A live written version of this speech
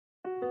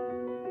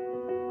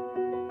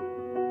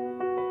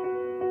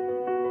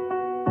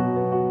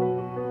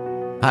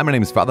Hi, my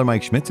name is Father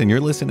Mike Schmitz, and you're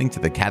listening to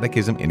the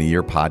Catechism in a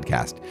Year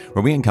podcast,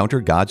 where we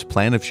encounter God's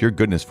plan of sheer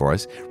goodness for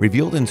us,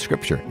 revealed in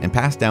Scripture and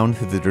passed down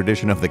through the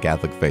tradition of the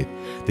Catholic faith.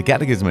 The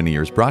Catechism in a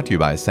Year is brought to you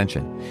by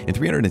Ascension. In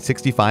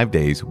 365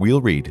 days, we'll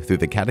read through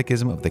the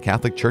Catechism of the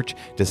Catholic Church,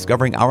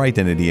 discovering our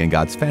identity in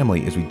God's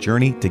family as we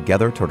journey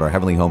together toward our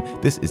heavenly home.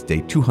 This is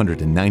day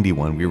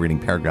 291. We're reading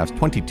paragraphs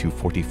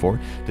 2244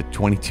 to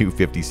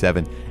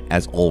 2257.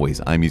 As always,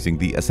 I'm using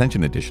the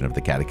Ascension edition of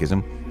the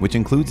Catechism, which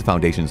includes the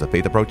Foundations of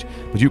Faith approach,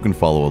 but you can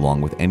follow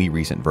along with any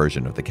recent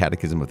version of the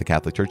Catechism of the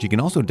Catholic Church. You can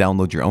also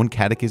download your own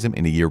Catechism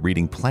in a Year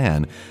reading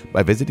plan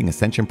by visiting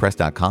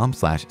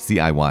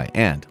ascensionpress.com/CIY.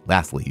 And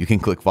lastly, you can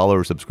click follow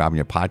or subscribe on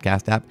your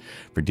podcast app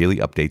for daily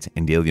updates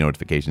and daily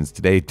notifications.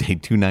 Today, day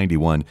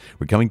 291,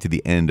 we're coming to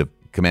the end of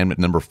commandment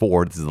number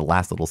 4. This is the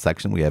last little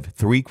section. We have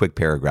 3 quick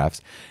paragraphs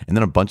and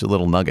then a bunch of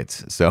little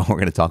nuggets. So we're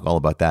going to talk all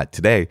about that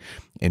today.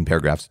 In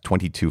paragraphs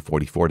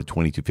 2244 to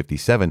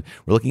 2257,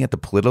 we're looking at the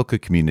political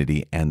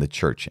community and the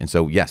church. And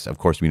so, yes, of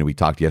course, we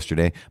talked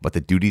yesterday about the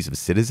duties of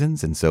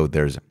citizens. And so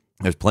there's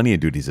plenty of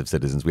duties of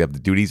citizens. We have the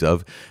duties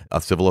of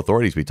civil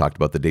authorities we talked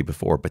about the day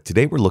before. But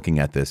today we're looking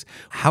at this.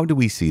 How do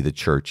we see the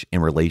church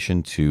in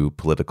relation to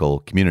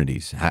political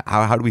communities?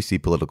 How do we see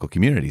political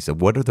communities? So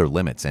what are their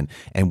limits and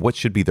what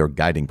should be their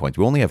guiding points?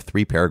 We only have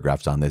 3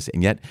 paragraphs on this,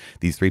 and yet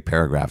these 3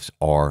 paragraphs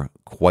are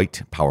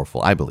quite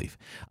powerful, I believe.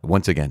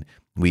 Once again,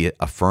 we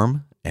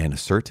affirm and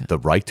assert the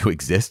right to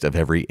exist of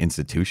every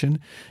institution,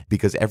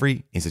 because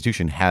every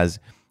institution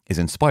is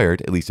inspired,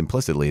 at least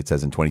implicitly, it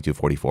says in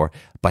 2244,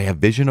 by a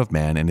vision of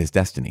man and his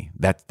destiny.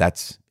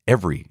 That's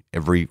every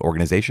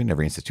organization,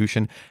 every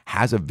institution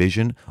has a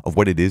vision of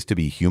what it is to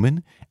be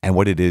human and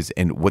what it is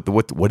and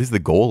what is the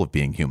goal of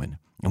being human.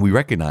 And we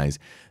recognize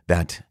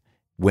that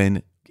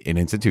when an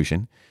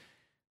institution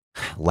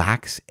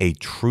lacks a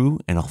true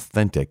and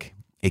authentic,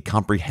 a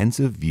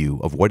comprehensive view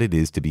of what it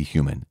is to be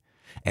human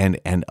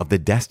and of the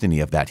destiny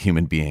of that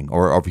human being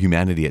or of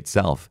humanity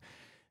itself,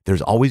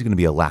 there's always going to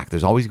be a lack.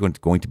 There's always going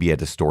to be a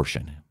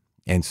distortion.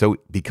 And so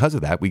because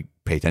of that, we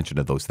pay attention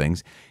to those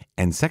things.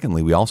 And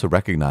secondly, we also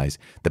recognize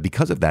that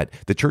because of that,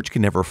 the church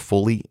can never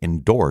fully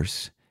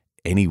endorse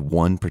any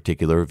one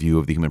particular view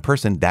of the human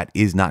person that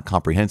is not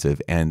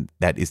comprehensive and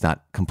that is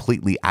not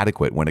completely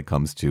adequate when it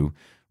comes to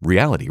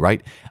reality,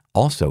 right?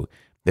 Also,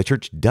 the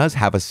church does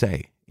have a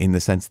say in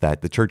the sense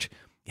that the church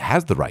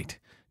has the right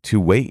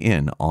to weigh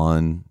in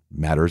on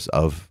matters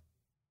of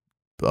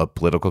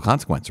political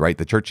consequence, right?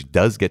 The church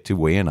does get to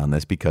weigh in on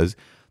this because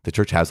the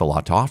church has a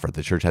lot to offer.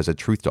 The church has a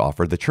truth to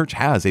offer. The church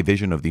has a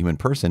vision of the human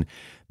person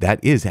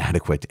that is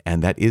adequate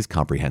and that is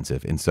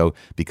comprehensive. And so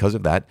because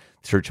of that,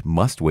 the church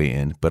must weigh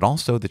in, but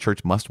also the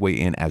church must weigh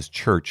in as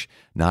church,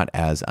 not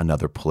as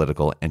another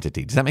political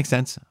entity. Does that make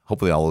sense?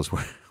 Hopefully all those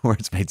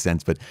words made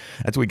sense, but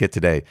that's what we get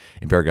today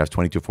in paragraphs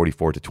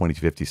 2244 to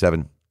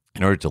 2257.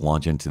 In order to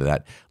launch into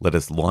that, let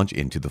us launch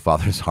into the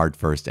Father's heart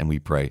first, and we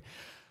pray.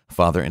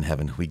 Father in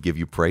heaven, we give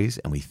you praise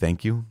and we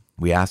thank you.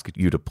 We ask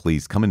you to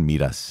please come and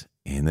meet us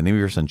in the name of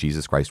your Son,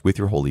 Jesus Christ, with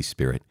your Holy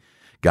Spirit.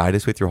 Guide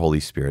us with your Holy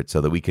Spirit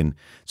so that we can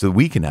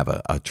have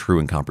a true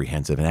and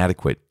comprehensive and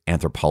adequate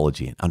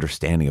anthropology and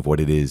understanding of what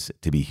it is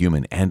to be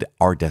human and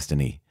our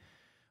destiny.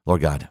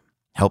 Lord God,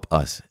 help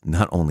us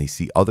not only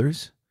see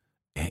others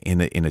in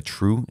a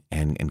true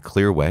and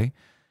clear way,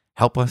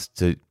 help us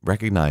to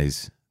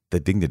recognize the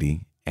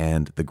dignity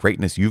and the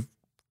greatness you've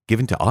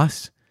given to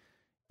us.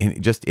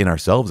 Just in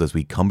ourselves as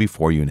we come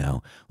before you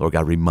now. Lord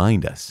God,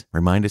 remind us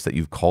that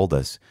you've called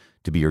us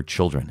to be your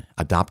children,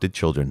 adopted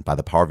children by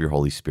the power of your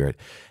Holy Spirit,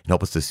 and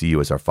help us to see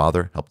you as our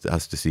Father. Help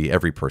us to see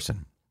every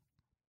person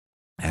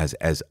as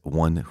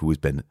one who has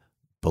been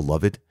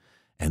beloved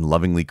and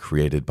lovingly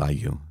created by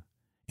you.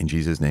 In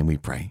Jesus' name we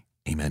pray.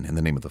 Amen. In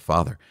the name of the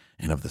Father,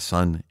 and of the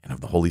Son, and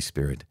of the Holy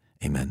Spirit.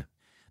 Amen.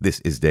 This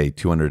is day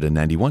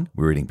 291.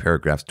 We're reading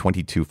paragraphs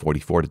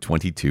 2244 to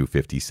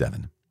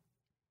 2257.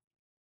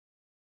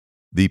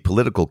 The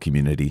political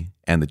community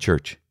and the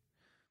church.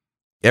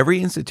 Every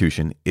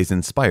institution is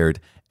inspired,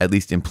 at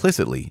least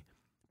implicitly,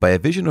 by a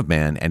vision of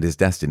man and his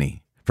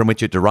destiny, from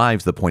which it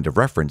derives the point of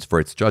reference for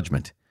its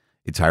judgment,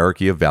 its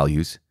hierarchy of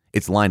values,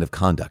 its line of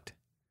conduct.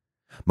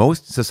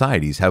 Most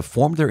societies have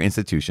formed their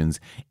institutions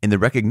in the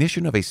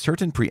recognition of a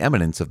certain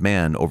preeminence of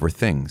man over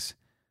things.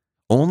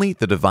 Only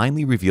the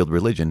divinely revealed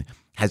religion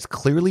has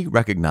clearly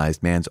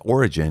recognized man's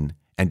origin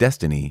and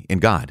destiny in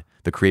God,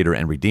 the Creator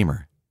and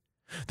Redeemer.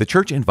 The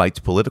Church invites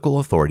political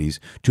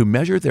authorities to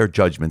measure their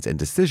judgments and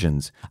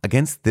decisions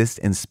against this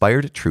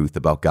inspired truth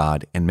about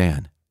God and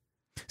man.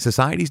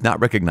 Societies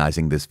not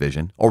recognizing this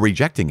vision or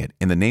rejecting it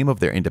in the name of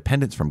their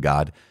independence from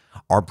God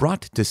are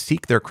brought to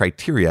seek their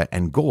criteria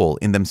and goal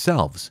in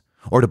themselves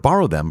or to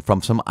borrow them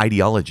from some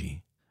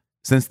ideology.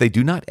 Since they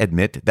do not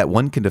admit that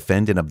one can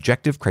defend an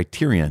objective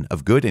criterion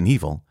of good and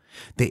evil,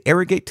 they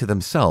arrogate to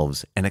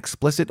themselves an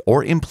explicit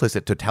or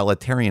implicit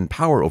totalitarian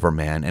power over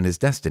man and his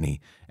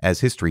destiny, as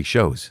history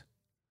shows.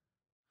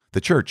 The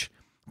Church,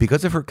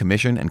 because of her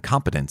commission and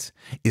competence,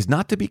 is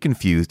not to be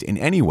confused in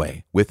any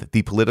way with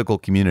the political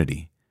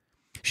community.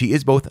 She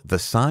is both the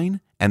sign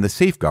and the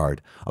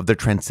safeguard of the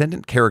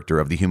transcendent character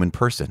of the human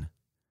person.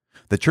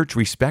 The Church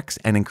respects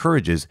and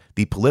encourages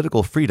the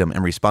political freedom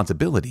and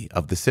responsibility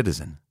of the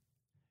citizen.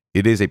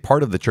 It is a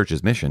part of the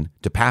Church's mission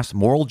to pass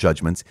moral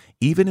judgments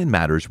even in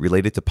matters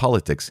related to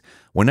politics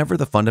whenever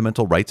the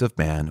fundamental rights of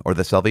man or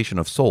the salvation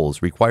of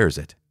souls requires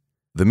it.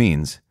 The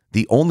means,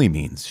 the only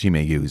means she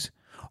may use,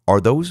 are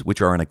those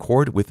which are in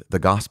accord with the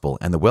gospel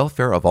and the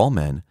welfare of all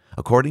men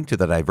according to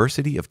the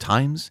diversity of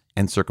times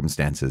and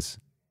circumstances.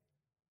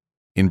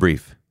 In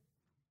brief,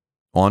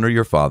 honor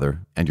your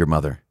father and your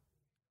mother.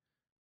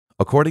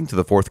 According to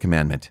the fourth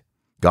commandment,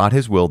 God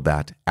has willed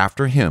that,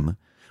 after him,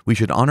 we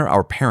should honor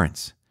our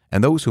parents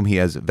and those whom he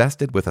has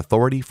vested with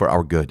authority for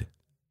our good.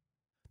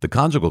 The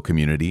conjugal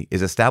community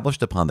is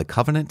established upon the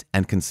covenant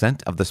and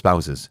consent of the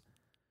spouses.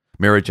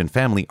 Marriage and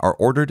family are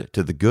ordered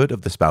to the good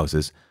of the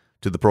spouses,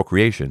 to the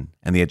procreation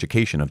and the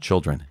education of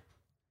children.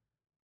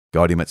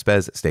 Gaudium et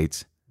Spes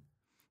states,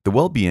 the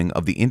well-being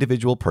of the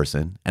individual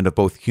person and of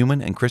both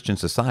human and Christian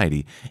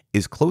society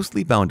is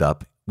closely bound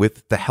up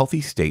with the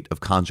healthy state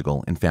of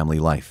conjugal and family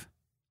life.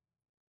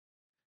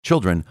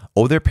 Children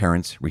owe their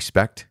parents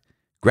respect,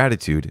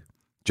 gratitude,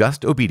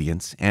 just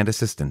obedience, and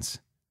assistance.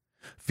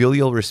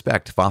 Filial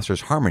respect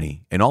fosters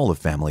harmony in all of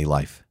family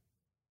life.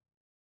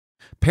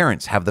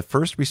 Parents have the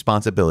first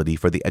responsibility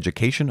for the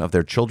education of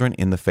their children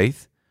in the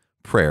faith,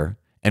 prayer,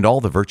 and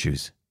all the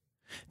virtues.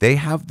 They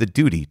have the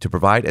duty to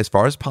provide as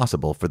far as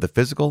possible for the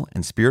physical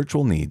and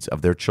spiritual needs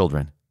of their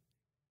children.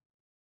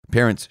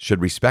 Parents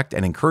should respect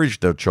and encourage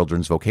their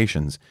children's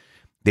vocations.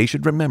 They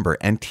should remember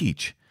and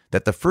teach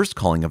that the first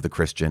calling of the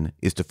Christian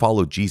is to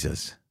follow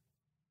Jesus.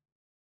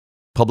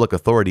 Public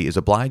authority is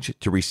obliged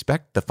to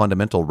respect the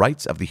fundamental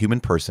rights of the human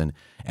person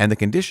and the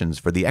conditions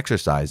for the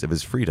exercise of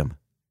his freedom.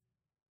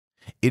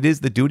 It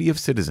is the duty of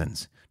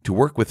citizens to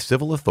work with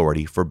civil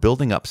authority for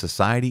building up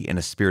society in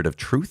a spirit of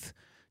truth,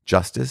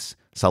 justice,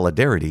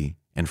 solidarity,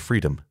 and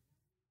freedom.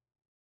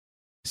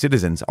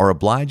 Citizens are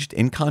obliged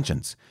in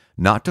conscience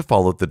not to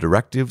follow the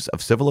directives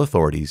of civil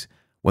authorities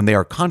when they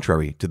are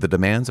contrary to the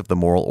demands of the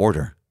moral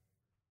order.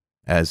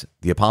 As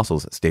the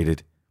apostles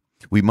stated,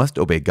 we must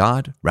obey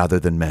God rather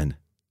than men.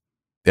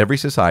 Every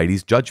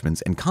society's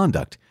judgments and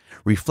conduct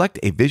reflect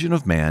a vision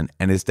of man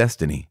and his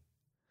destiny.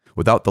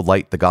 Without the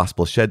light the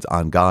gospel sheds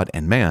on God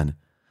and man,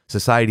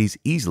 societies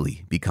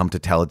easily become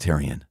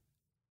totalitarian.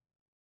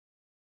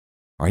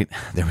 All right,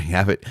 there we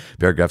have it.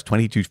 Paragraphs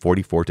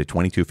 2244 to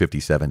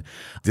 2257.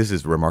 This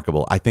is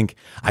remarkable.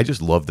 I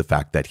just love the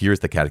fact that here's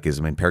the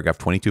Catechism in paragraph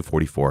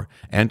 2244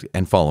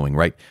 and following,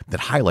 right,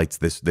 that highlights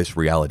this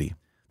reality.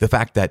 The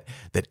fact that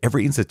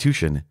every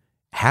institution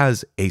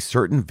has a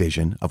certain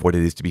vision of what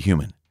it is to be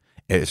human.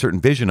 A certain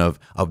vision of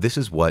this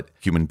is what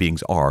human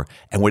beings are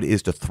and what it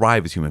is to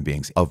thrive as human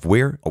beings, of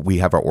where we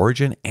have our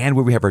origin and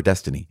where we have our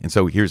destiny. And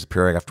so here's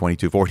paragraph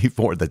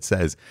 2244 that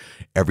says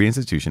every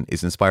institution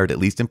is inspired at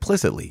least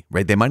implicitly,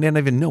 right? They might not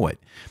even know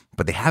it,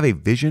 but they have a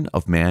vision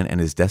of man and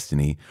his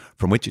destiny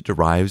from which it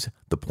derives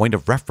the point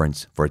of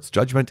reference for its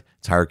judgment,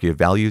 its hierarchy of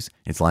values,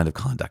 its line of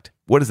conduct.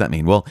 What does that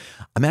mean? Well,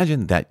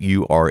 imagine that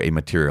you are a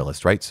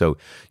materialist, right? So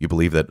you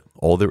believe that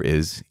all there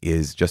is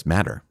just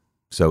matter.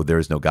 So there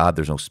is no God,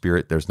 there's no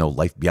spirit, there's no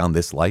life beyond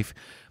this life.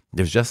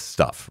 There's just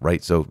stuff,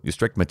 right? So you're a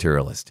strict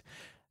materialist.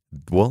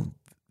 Well,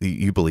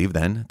 you believe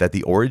then that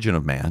the origin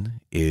of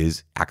man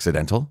is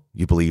accidental.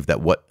 You believe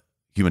that what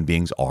human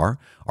beings are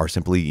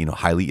simply,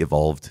 highly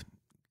evolved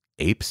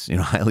apes,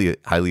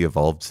 highly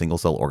evolved single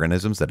cell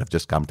organisms that have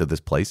just come to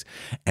this place.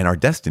 And our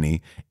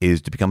destiny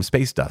is to become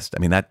space dust. I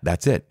mean,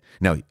 that's it.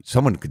 Now,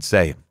 someone could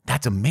say,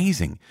 that's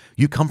amazing.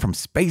 You come from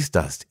space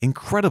dust.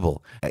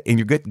 Incredible. And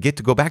you get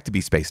to go back to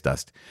be space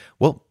dust.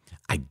 Well,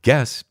 I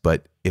guess,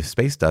 but if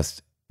space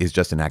dust is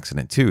just an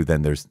accident too,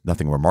 then there's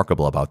nothing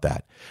remarkable about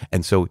that.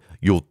 And so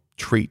you'll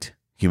treat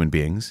human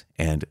beings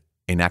and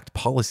enact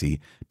policy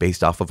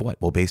based off of what?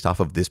 Well, based off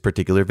of this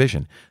particular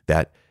vision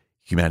that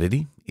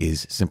humanity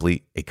is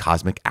simply a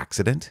cosmic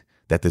accident,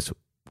 that this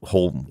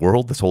whole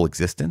world, this whole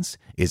existence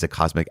is a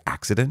cosmic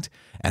accident,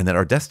 and that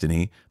our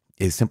destiny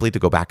is simply to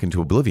go back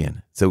into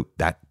oblivion. So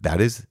that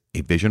is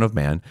a vision of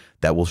man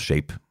that will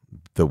shape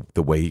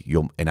the way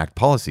you'll enact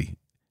policy.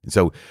 And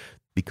so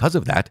because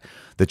of that,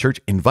 the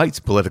church invites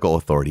political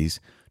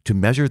authorities to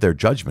measure their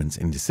judgments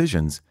and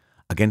decisions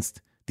against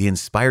the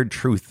inspired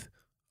truth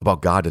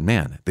about God and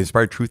man, the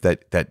inspired truth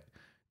that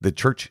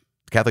the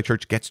Catholic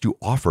Church gets to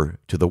offer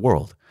to the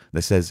world.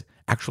 That says,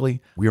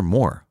 actually, we're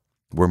more.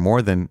 We're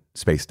more than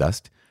space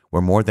dust. We're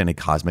more than a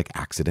cosmic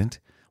accident.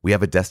 We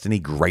have a destiny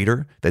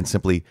greater than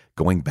simply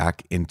going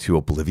back into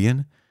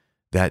oblivion,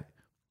 that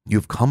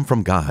you've come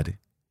from God,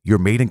 you're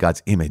made in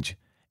God's image,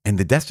 and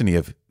the destiny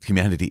of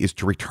humanity is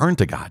to return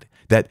to God,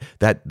 that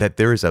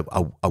there is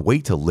a way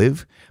to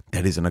live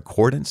that is in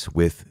accordance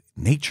with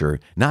nature,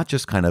 not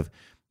just kind of,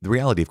 the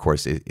reality, of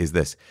course, is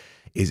this,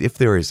 is if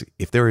there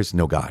is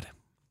no God,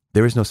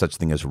 there is no such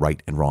thing as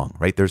right and wrong,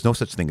 right? There's no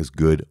such thing as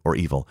good or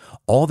evil.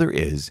 All there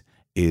is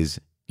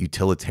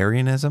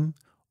utilitarianism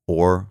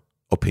or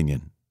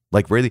opinion.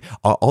 Like really,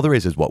 all there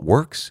is what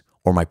works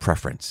or my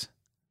preference.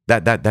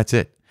 That's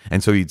it.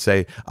 And so you'd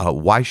say,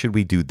 why should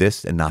we do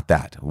this and not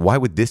that? Why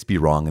would this be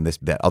wrong and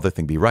that other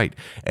thing be right?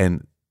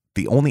 And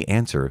the only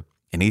answer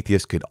an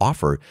atheist could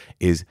offer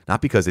is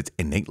not because it's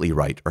innately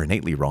right or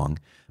innately wrong,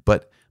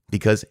 but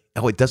because,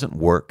 it doesn't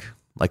work.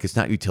 Like, it's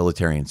not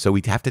utilitarian. So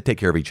we have to take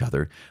care of each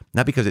other,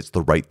 not because it's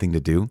the right thing to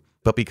do,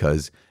 but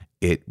because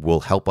it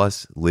will help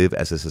us live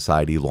as a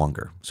society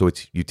longer. So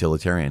it's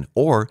utilitarian.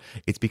 Or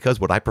it's because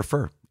what I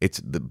prefer.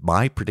 It's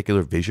my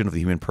particular vision of the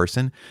human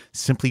person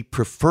simply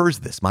prefers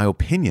this. My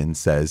opinion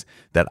says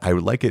that I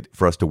would like it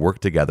for us to work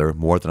together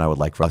more than I would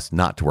like for us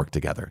not to work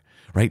together,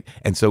 right?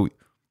 And so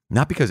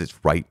not because it's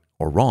right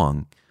or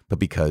wrong, but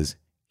because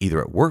either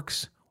it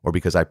works or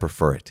because I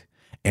prefer it.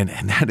 And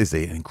that is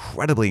an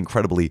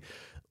incredibly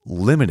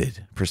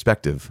limited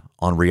perspective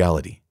on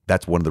reality.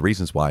 That's one of the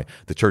reasons why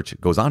the church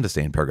goes on to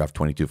say in paragraph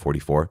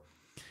 2244,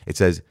 it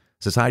says,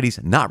 societies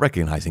not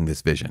recognizing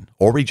this vision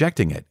or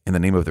rejecting it in the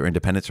name of their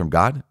independence from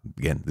God,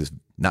 again, this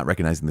not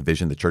recognizing the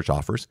vision the church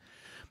offers,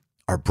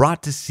 are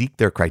brought to seek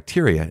their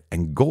criteria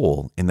and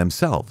goal in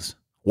themselves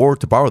or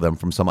to borrow them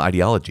from some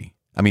ideology.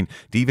 I mean,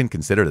 to even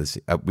consider this,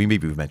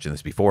 we've mentioned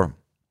this before,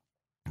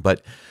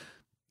 but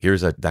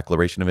here's a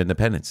declaration of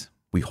independence.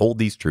 We hold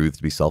these truths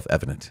to be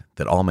self-evident,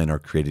 that all men are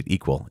created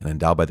equal and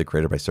endowed by the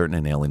Creator by certain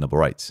inalienable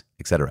rights,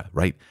 etc.,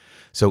 right?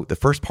 So the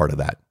first part of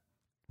that,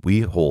 we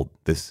hold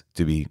this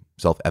to be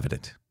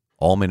self-evident.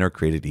 All men are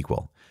created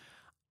equal.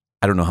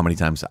 I don't know how many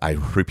times I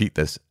repeat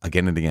this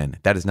again and again.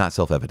 That is not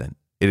self-evident.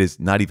 It is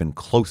not even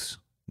close,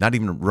 not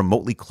even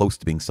remotely close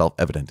to being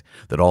self-evident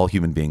that all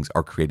human beings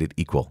are created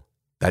equal.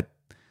 That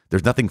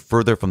there's nothing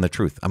further from the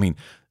truth. I mean,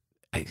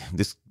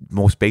 this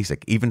most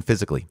basic, even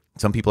physically.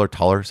 Some people are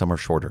taller, some are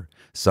shorter.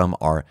 Some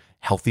are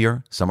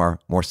healthier, some are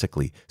more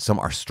sickly. Some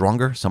are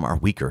stronger, some are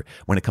weaker.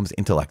 When it comes to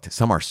intellect,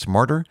 some are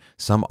smarter,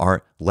 some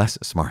are less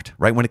smart,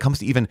 right? When it comes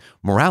to even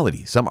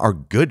morality, some are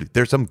good.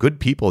 There's some good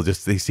people,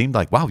 just they seem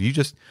like, wow, you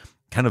just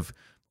kind of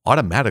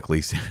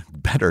automatically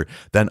better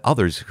than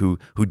others who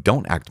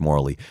don't act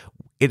morally.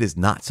 It is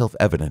not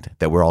self-evident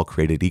that we're all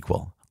created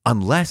equal.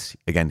 Unless,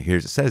 again,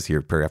 it says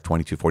here, paragraph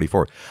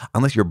 2244,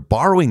 unless you're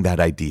borrowing that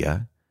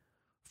idea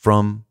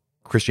from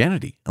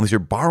Christianity, unless you're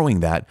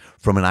borrowing that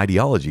from an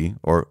ideology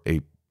or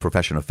a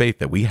profession of faith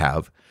that we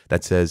have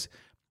that says,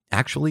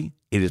 actually,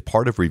 it is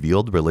part of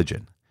revealed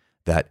religion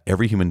that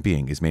every human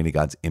being is made in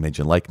God's image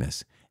and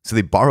likeness. So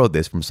they borrowed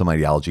this from some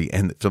ideology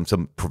and from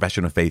some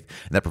profession of faith,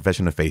 and that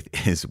profession of faith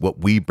is what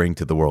we bring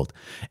to the world.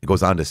 It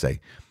goes on to say,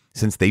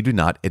 since they do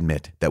not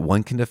admit that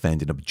one can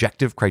defend an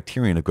objective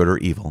criterion of good or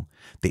evil,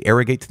 they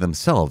arrogate to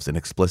themselves an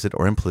explicit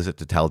or implicit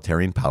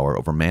totalitarian power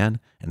over man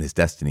and his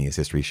destiny, as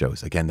history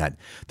shows. Again, that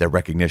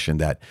recognition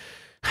that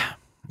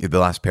the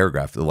last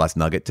paragraph, the last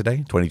nugget today,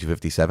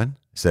 2257,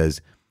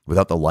 says,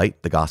 without the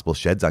light the gospel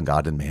sheds on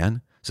God and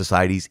man,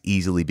 societies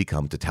easily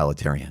become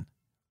totalitarian.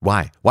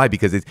 Why? Why?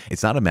 Because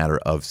it's not a matter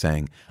of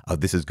saying,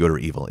 this is good or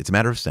evil. It's a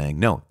matter of saying,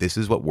 no, this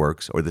is what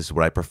works or this is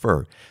what I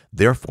prefer.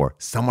 Therefore,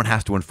 someone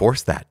has to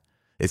enforce that.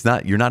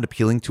 You're not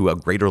appealing to a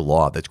greater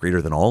law that's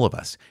greater than all of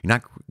us. You're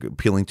not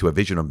appealing to a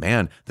vision of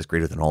man that's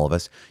greater than all of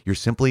us. You're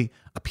simply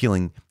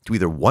appealing to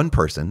either one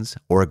person's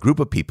or a group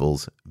of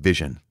people's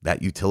vision,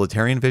 that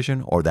utilitarian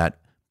vision or that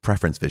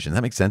preference vision.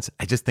 That makes sense?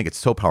 I just think it's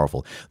so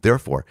powerful.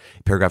 Therefore,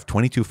 paragraph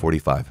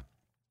 2245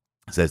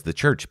 says the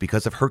church,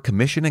 because of her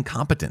commission and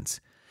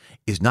competence,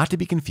 is not to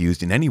be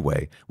confused in any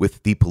way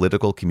with the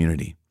political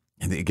community.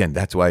 And again,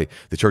 that's why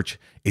the church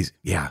is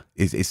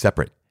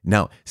separate.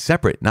 Now,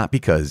 separate not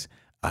because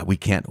we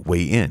can't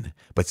weigh in,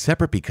 but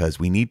separate because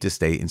we need to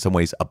stay in some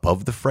ways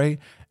above the fray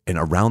and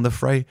around the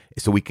fray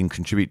so we can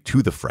contribute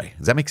to the fray.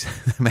 Does that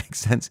make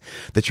sense?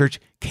 The church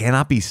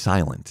cannot be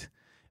silent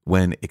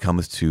when it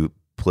comes to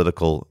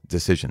political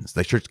decisions.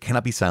 The church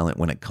cannot be silent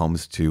when it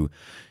comes to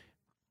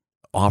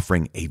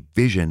offering a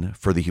vision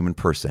for the human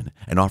person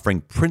and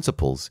offering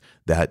principles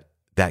that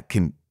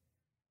can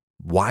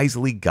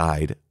wisely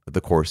guide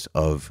the course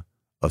of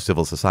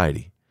civil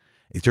society.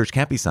 The church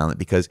can't be silent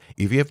because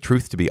if you have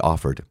truth to be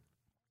offered,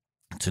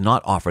 to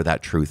not offer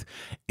that truth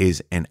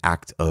is an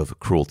act of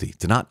cruelty.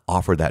 To not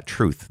offer that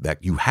truth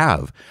that you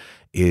have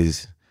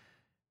is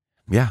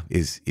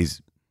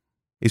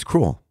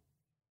cruel.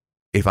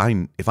 If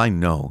I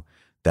know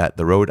that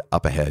the road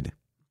up ahead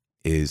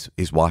is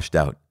washed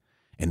out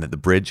and that the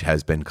bridge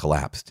has been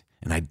collapsed,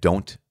 and I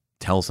don't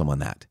tell someone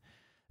that,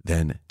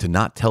 then to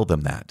not tell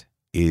them that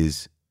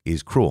is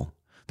cruel.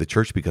 The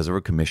church, because of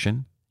her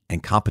commission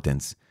and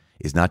competence,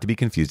 is not to be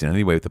confused in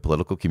any way with the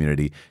political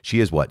community. She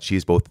is what? She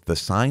is both the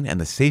sign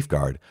and the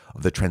safeguard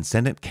of the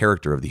transcendent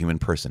character of the human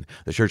person.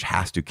 The church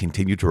has to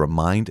continue to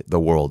remind the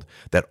world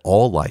that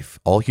all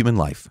human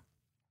life,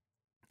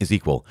 is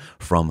equal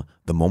from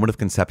the moment of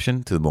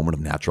conception to the moment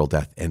of natural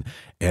death. And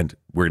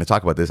we're going to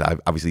talk about this,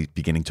 obviously,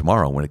 beginning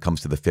tomorrow when it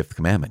comes to the fifth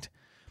commandment.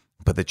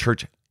 But the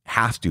church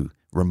has to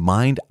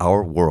remind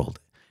our world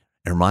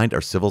and remind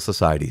our civil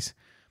societies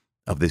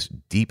of this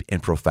deep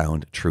and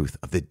profound truth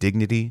of the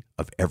dignity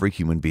of every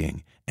human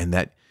being, and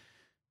that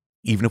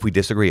even if we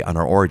disagree on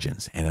our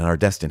origins and on our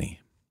destiny,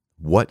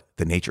 what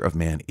the nature of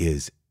man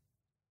is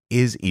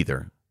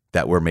either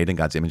that we're made in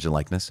God's image and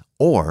likeness,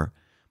 or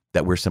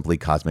that we're simply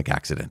cosmic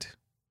accident.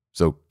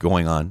 So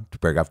going on to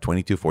paragraph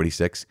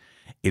 2246,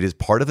 it is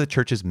part of the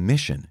church's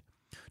mission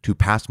to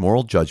pass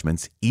moral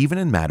judgments even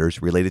in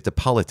matters related to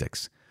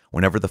politics,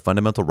 whenever the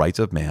fundamental rights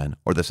of man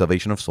or the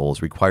salvation of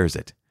souls requires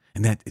it.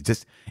 And that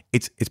it's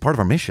part of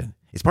our mission.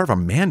 It's part of our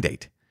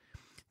mandate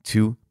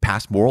to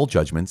pass moral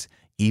judgments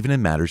even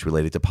in matters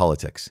related to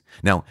politics.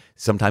 Now,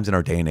 sometimes in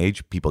our day and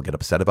age, people get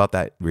upset about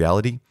that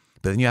reality,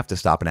 but then you have to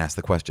stop and ask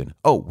the question,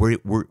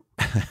 we're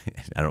I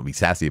don't want to be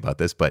sassy about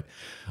this, but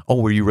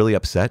were you really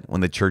upset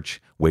when the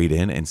church weighed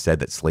in and said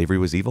that slavery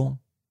was evil?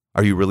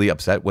 Are you really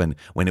upset when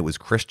it was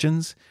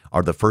Christians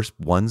are the first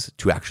ones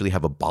to actually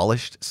have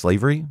abolished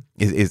slavery?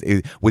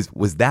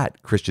 Was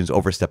that Christians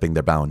overstepping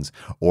their bounds?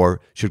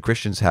 Or should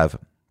Christians have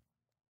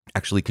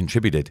actually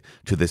contributed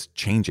to this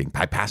changing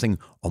by passing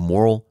a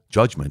moral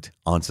judgment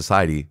on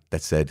society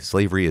that said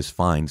slavery is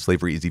fine,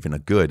 slavery is even a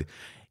good?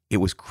 It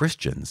was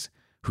Christians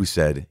who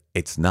said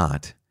it's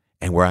not,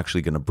 and we're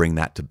actually going to bring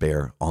that to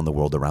bear on the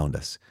world around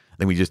us.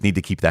 Then we just need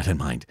to keep that in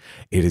mind.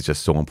 It is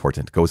just so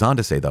important. Goes on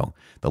to say, though,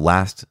 the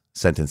last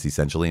sentence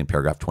essentially in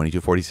paragraph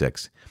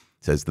 2246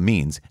 says the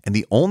means and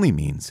the only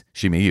means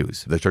she may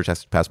use. The church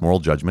has to pass moral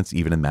judgments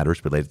even in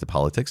matters related to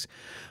politics,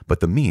 but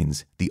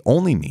the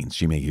only means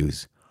she may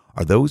use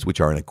are those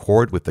which are in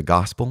accord with the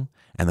gospel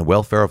and the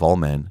welfare of all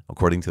men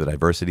according to the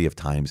diversity of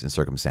times and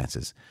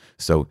circumstances.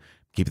 So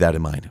keep that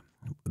in mind.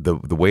 The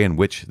way in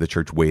which the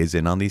church weighs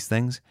in on these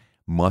things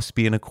must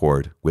be in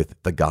accord with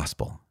the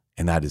gospel.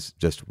 And that is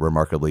just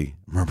remarkably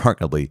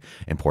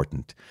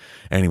important.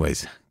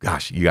 Anyways,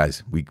 gosh, you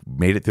guys, we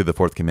made it through the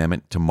fourth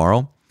commandment.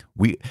 Tomorrow,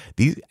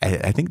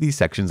 I think these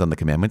sections on the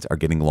commandments are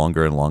getting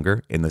longer and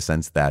longer in the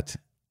sense that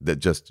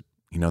just,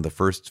 the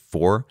first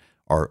four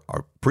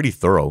are pretty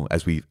thorough,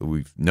 as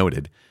we've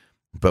noted.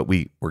 But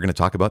we're going to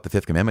talk about the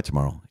fifth commandment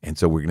tomorrow. And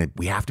so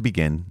we have to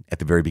begin at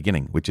the very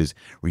beginning, which is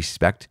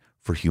respect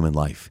for human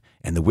life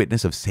and the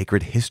witness of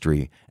sacred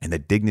history and the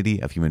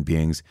dignity of human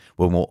beings.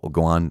 We'll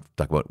go on to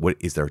talk about what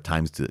is there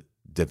times to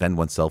defend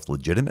oneself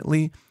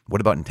legitimately? What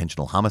about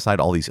intentional homicide?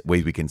 All these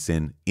ways we can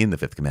sin in the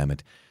fifth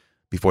commandment.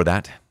 Before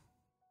that,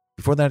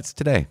 it's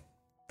today.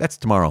 That's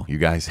tomorrow, you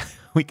guys.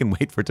 We can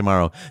wait for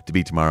tomorrow to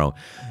be tomorrow.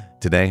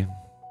 Today,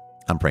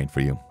 I'm praying for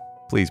you.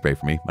 Please pray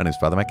for me. My name is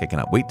Father Mike. I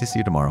cannot wait to see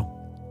you tomorrow.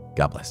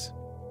 God bless.